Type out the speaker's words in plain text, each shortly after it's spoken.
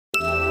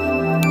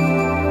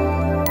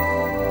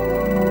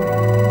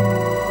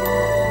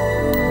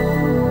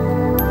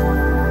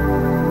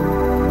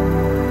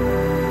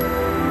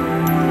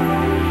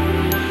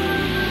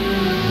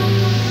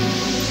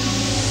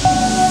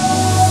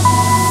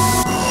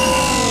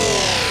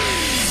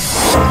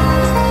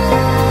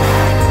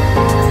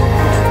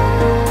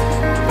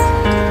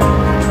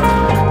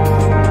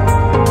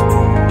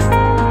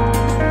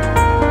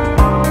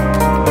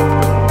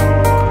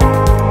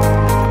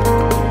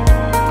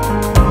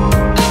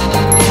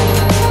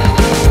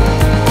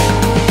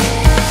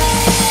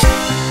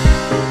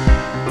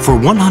For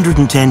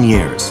 110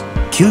 years,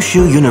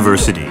 Kyushu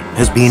University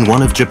has been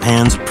one of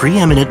Japan's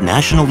preeminent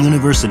national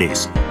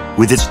universities,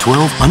 with its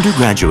 12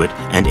 undergraduate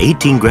and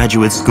 18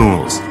 graduate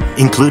schools,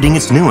 including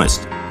its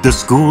newest, the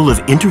School of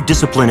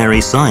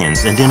Interdisciplinary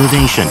Science and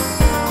Innovation.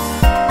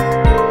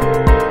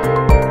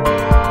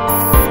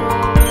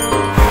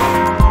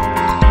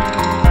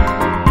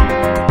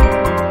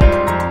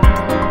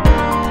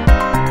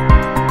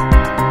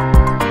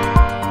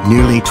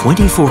 Nearly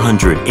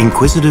 2,400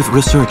 inquisitive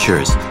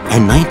researchers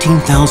and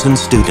 19,000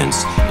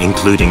 students,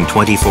 including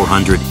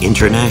 2,400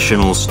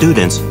 international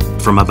students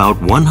from about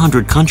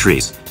 100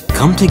 countries,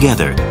 come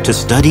together to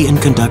study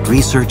and conduct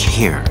research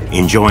here,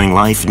 enjoying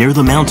life near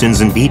the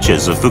mountains and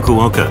beaches of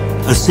Fukuoka,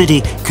 a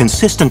city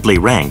consistently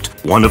ranked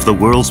one of the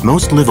world's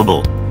most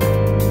livable.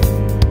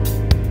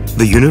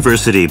 The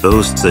university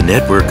boasts a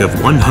network of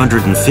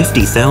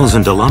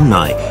 150,000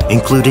 alumni,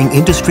 including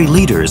industry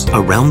leaders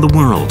around the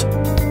world.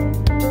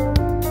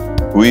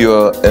 We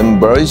are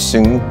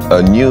embracing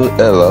a new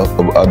era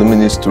of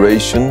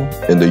administration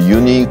and a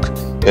unique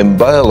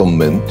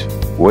environment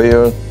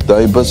where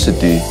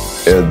diversity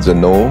is the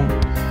norm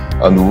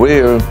and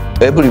where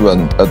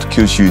everyone at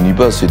Kyushu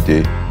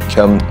University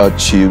can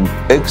achieve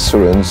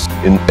excellence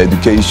in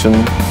education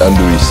and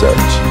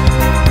research.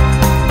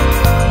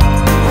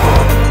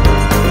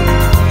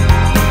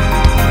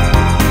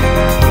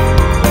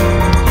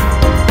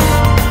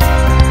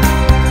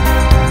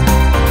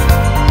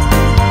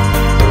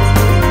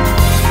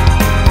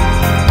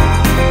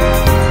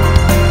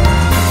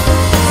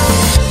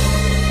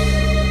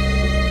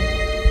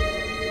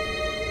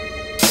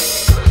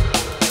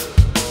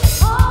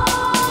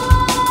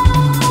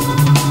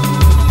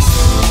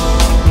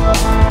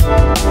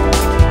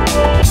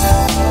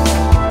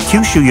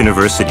 Kyushu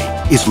University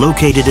is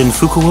located in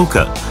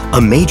Fukuoka,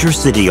 a major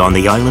city on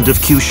the island of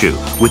Kyushu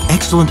with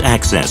excellent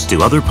access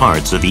to other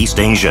parts of East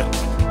Asia.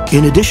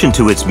 In addition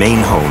to its main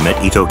home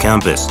at Ito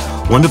Campus,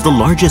 one of the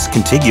largest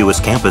contiguous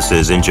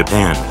campuses in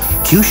Japan,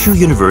 Kyushu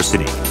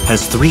University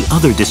has 3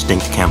 other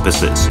distinct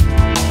campuses.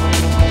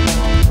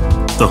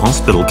 The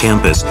hospital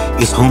campus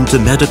is home to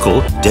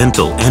medical,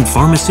 dental, and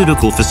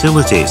pharmaceutical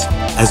facilities,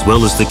 as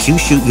well as the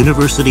Kyushu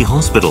University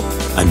Hospital,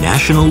 a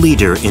national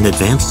leader in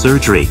advanced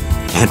surgery,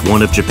 and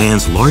one of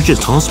Japan's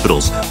largest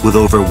hospitals with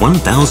over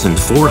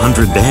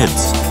 1,400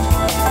 beds.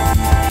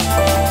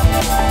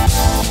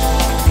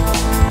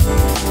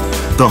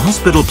 The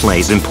hospital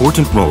plays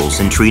important roles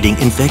in treating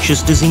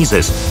infectious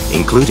diseases,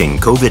 including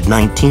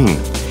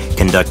COVID-19,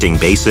 conducting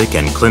basic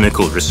and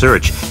clinical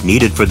research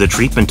needed for the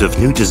treatment of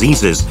new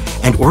diseases,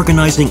 and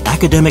organizing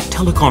academic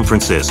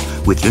teleconferences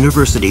with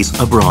universities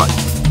abroad.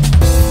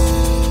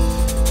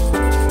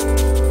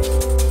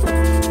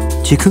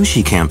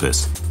 Chikushi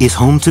Campus is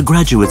home to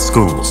graduate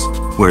schools,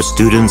 where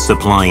students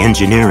apply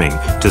engineering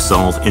to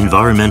solve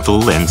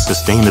environmental and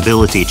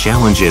sustainability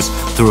challenges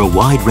through a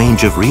wide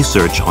range of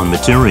research on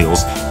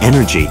materials,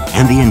 energy,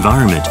 and the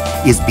environment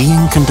is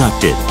being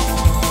conducted.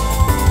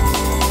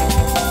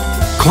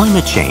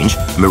 Climate change,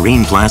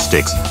 marine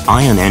plastics,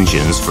 ion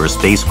engines for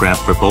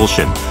spacecraft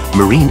propulsion,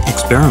 marine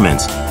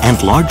experiments,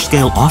 and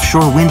large-scale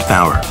offshore wind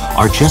power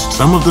are just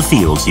some of the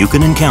fields you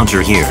can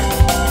encounter here.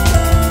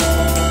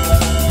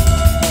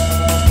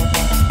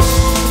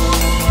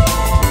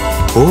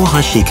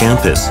 Ohashi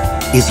Campus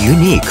is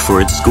unique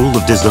for its School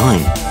of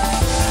Design,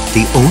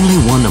 the only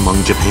one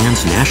among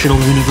Japan's national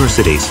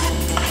universities.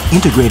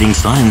 Integrating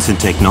science and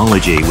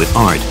technology with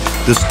art,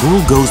 the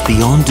school goes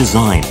beyond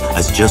design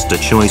as just a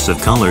choice of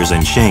colors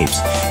and shapes,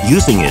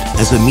 using it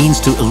as a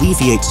means to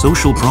alleviate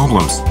social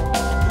problems.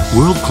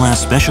 World-class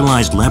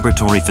specialized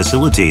laboratory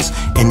facilities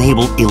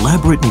enable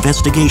elaborate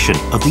investigation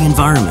of the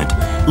environment,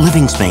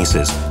 living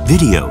spaces,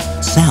 video,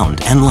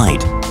 sound, and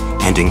light,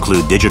 and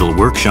include digital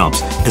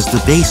workshops as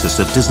the basis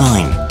of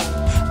design,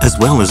 as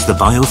well as the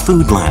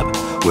Biofood Lab,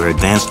 where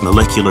advanced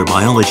molecular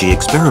biology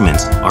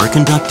experiments are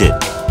conducted.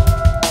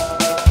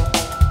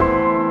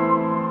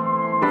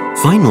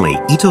 Finally,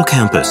 Ito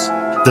Campus,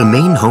 the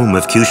main home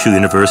of Kyushu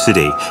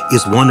University,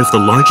 is one of the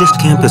largest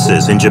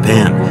campuses in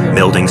Japan,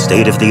 melding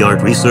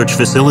state-of-the-art research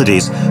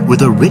facilities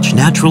with a rich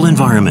natural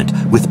environment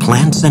with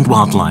plants and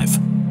wildlife.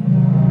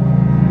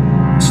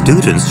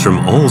 Students from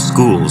all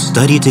schools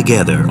study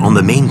together on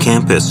the main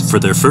campus for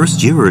their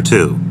first year or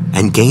two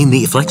and gain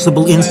the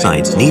flexible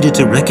insights needed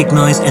to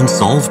recognize and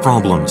solve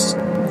problems.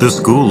 The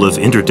School of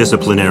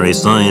Interdisciplinary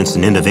Science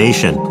and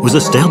Innovation was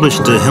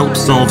established to help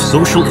solve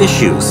social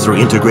issues through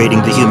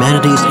integrating the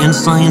humanities and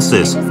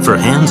sciences for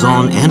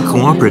hands-on and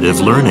cooperative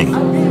learning.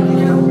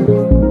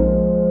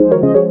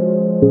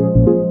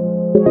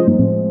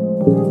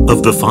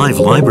 Of the 5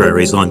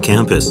 libraries on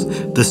campus,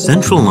 the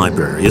Central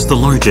Library is the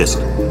largest,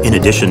 in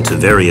addition to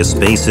various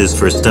spaces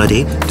for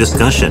study,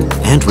 discussion,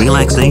 and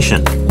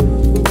relaxation.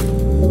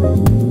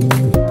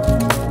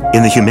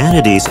 In the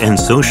Humanities and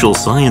Social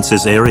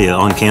Sciences area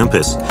on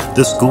campus,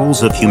 the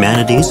schools of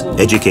Humanities,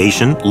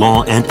 Education,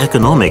 Law, and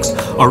Economics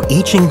are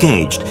each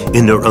engaged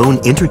in their own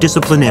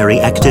interdisciplinary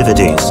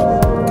activities.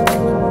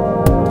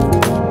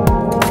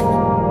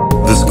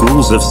 The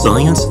schools of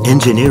science,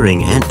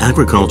 engineering, and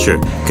agriculture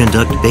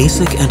conduct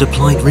basic and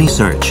applied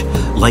research,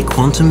 like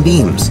quantum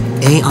beams,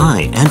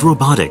 AI, and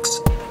robotics.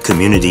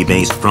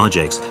 Community-based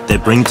projects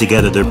that bring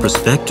together the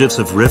perspectives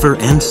of river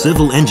and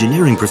civil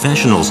engineering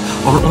professionals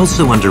are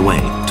also underway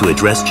to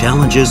address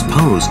challenges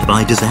posed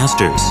by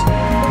disasters.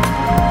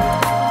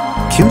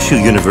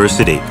 Kyushu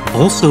University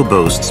also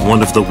boasts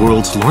one of the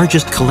world's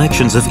largest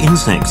collections of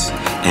insects,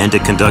 and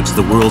it conducts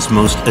the world's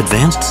most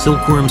advanced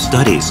silkworm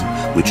studies,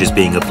 which is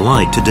being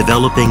applied to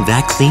developing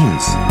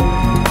vaccines.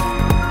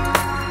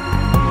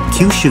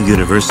 Kyushu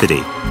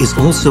University is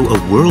also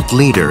a world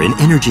leader in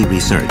energy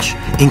research,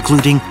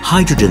 including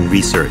hydrogen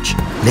research,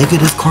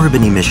 negative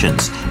carbon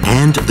emissions,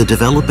 and the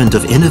development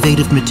of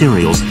innovative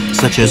materials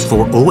such as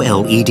for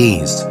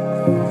OLEDs.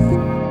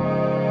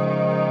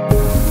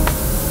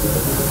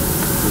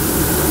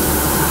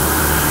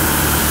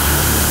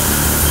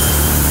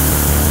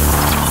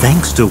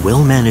 Thanks to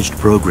well-managed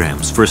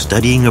programs for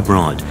studying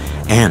abroad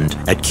and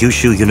at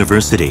Kyushu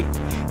University,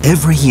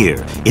 every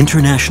year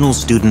international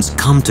students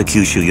come to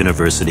Kyushu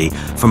University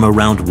from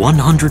around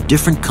 100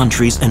 different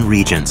countries and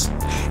regions,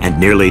 and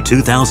nearly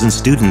 2,000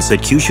 students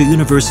at Kyushu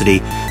University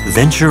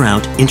venture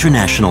out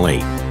internationally.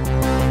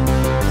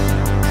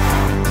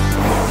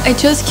 I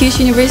chose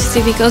Kyushu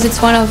University because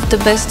it's one of the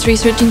best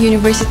researching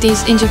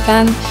universities in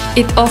Japan.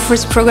 It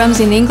offers programs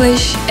in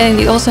English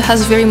and it also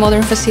has very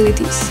modern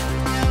facilities.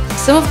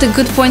 Some of the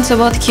good points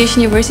about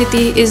Kyushu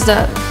University is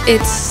that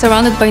it's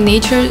surrounded by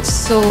nature,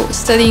 so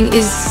studying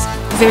is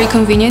very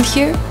convenient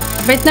here.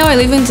 Right now I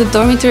live in the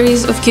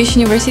dormitories of Kyushu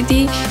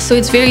University, so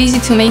it's very easy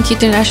to make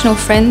international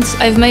friends.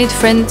 I've made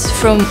friends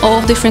from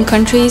all different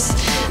countries.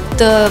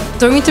 The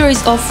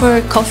dormitories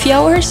offer coffee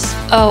hours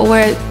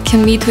where I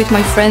can meet with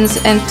my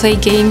friends and play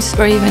games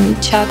or even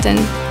chat and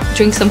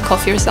drink some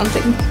coffee or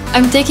something.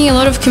 I'm taking a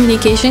lot of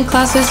communication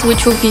classes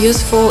which will be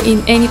useful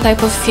in any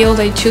type of field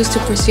I choose to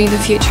pursue in the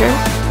future.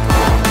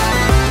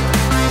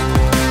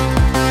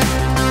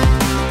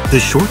 The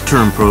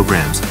short-term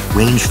programs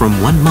range from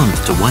 1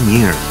 month to 1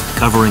 year,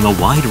 covering a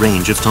wide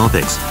range of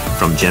topics,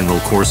 from general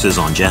courses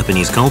on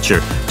Japanese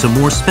culture to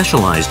more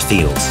specialized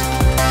fields.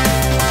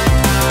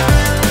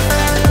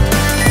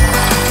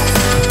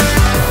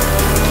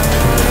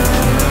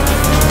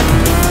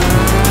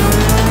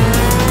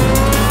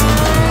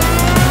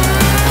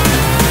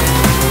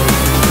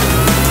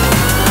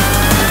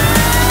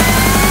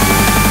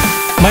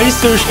 My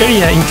research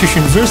area in Kyushu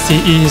University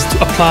is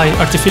to apply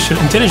artificial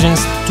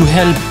intelligence to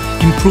help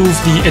improve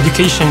the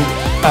education,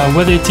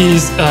 whether it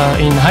is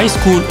in high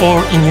school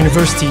or in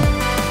university.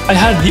 I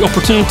had the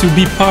opportunity to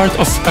be part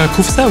of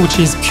KUFSA, which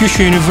is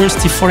Kyushu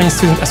University Foreign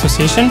Student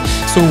Association.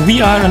 So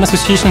we are an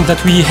association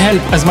that we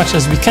help as much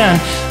as we can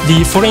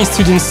the foreign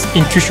students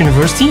in Kyushu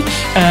University,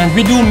 and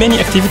we do many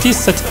activities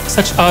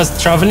such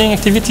as traveling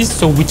activities.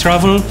 So we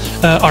travel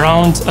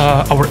around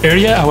our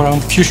area, around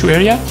Kyushu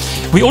area.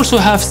 We also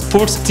have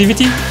sports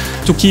activity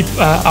to keep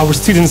our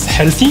students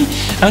healthy,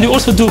 and we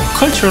also do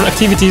cultural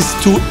activities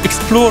to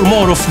explore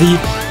more of the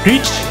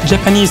rich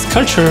Japanese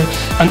culture,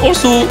 and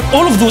also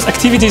all of those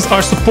activities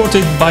are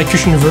supported by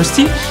Kyushu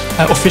University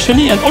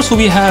officially, and also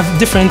we have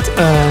different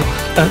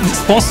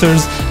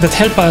sponsors that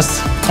help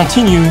us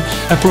continue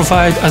and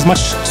provide as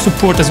much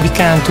support as we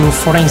can to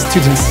foreign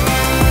students.